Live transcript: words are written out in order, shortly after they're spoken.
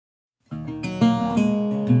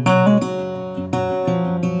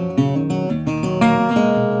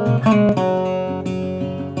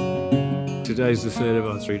Today's the third of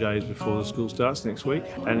our 3 days before the school starts next week,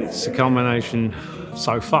 and it's a culmination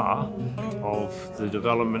so far of the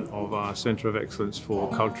development of our Centre of Excellence for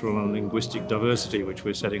Cultural and Linguistic Diversity, which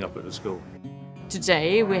we're setting up at the school.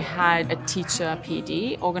 Today we had a teacher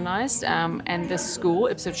PD organised and the school,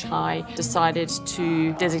 Ipswich High, decided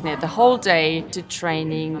to designate the whole day to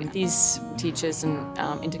training these teachers in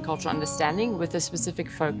intercultural understanding with a specific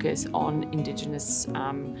focus on Indigenous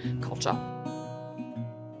culture.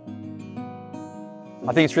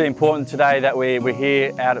 I think it's really important today that we're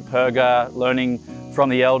here out at Perga learning from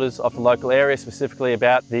the elders of the local area, specifically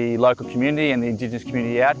about the local community and the Indigenous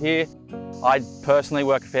community out here. I personally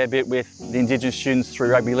work a fair bit with the Indigenous students through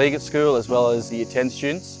rugby league at school as well as the Year 10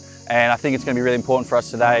 students, and I think it's going to be really important for us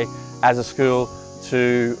today as a school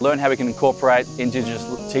to learn how we can incorporate Indigenous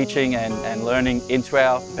teaching and learning into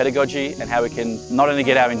our pedagogy, and how we can not only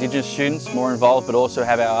get our Indigenous students more involved but also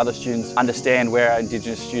have our other students understand where our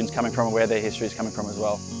Indigenous students are coming from and where their history is coming from as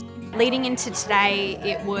well. Leading into today,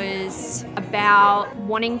 it was about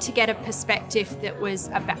wanting to get a perspective that was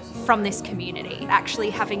from this community,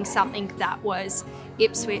 actually having something that was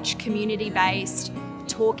Ipswich community-based,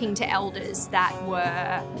 talking to elders that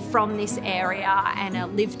were from this area and a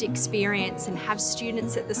lived experience, and have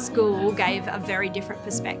students at the school gave a very different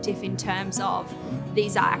perspective in terms of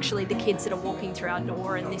these are actually the kids that are walking through our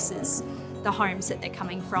door, and this is the homes that they're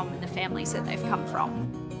coming from and the families that they've come from.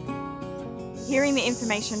 Hearing the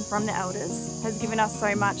information from the elders has given us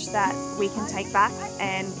so much that we can take back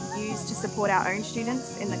and use to support our own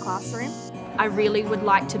students in the classroom. I really would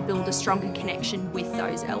like to build a stronger connection with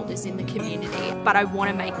those elders in the community, but I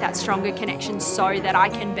want to make that stronger connection so that I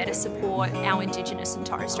can better support our Indigenous and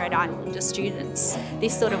Torres Strait Islander students.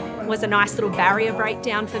 This sort of was a nice little barrier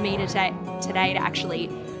breakdown for me today to actually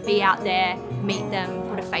be out there, meet them,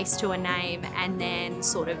 put a face to a name, and then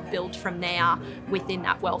sort of build from there within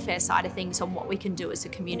that welfare side of things on what we can do as a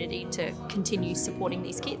community to continue supporting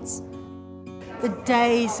these kids. The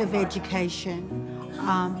days of education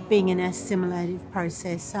being an assimilative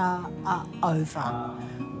process are over.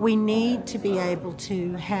 We need to be able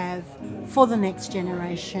to have, for the next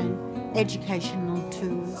generation, educational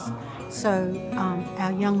tools so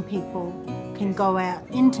our young people can go out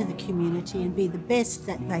into the community and be the best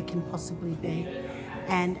that they can possibly be,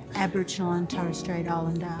 and Aboriginal and Torres Strait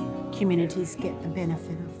Islander communities get the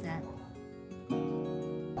benefit of that.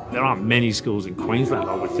 There aren't many schools in Queensland,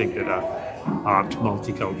 I would think, that aren't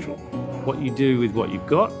multicultural. What you do with what you've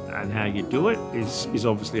got and how you do it is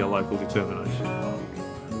obviously a local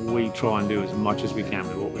determination. We try and do as much as we can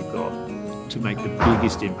with what we've got to make the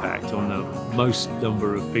biggest impact on the most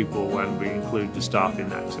number of people, and we include the staff in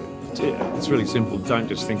that too. It's really simple. Don't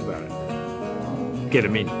just think about it. Get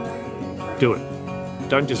them in. Do it.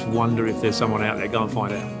 Don't just wonder if there's someone out there. Go and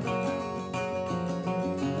find out.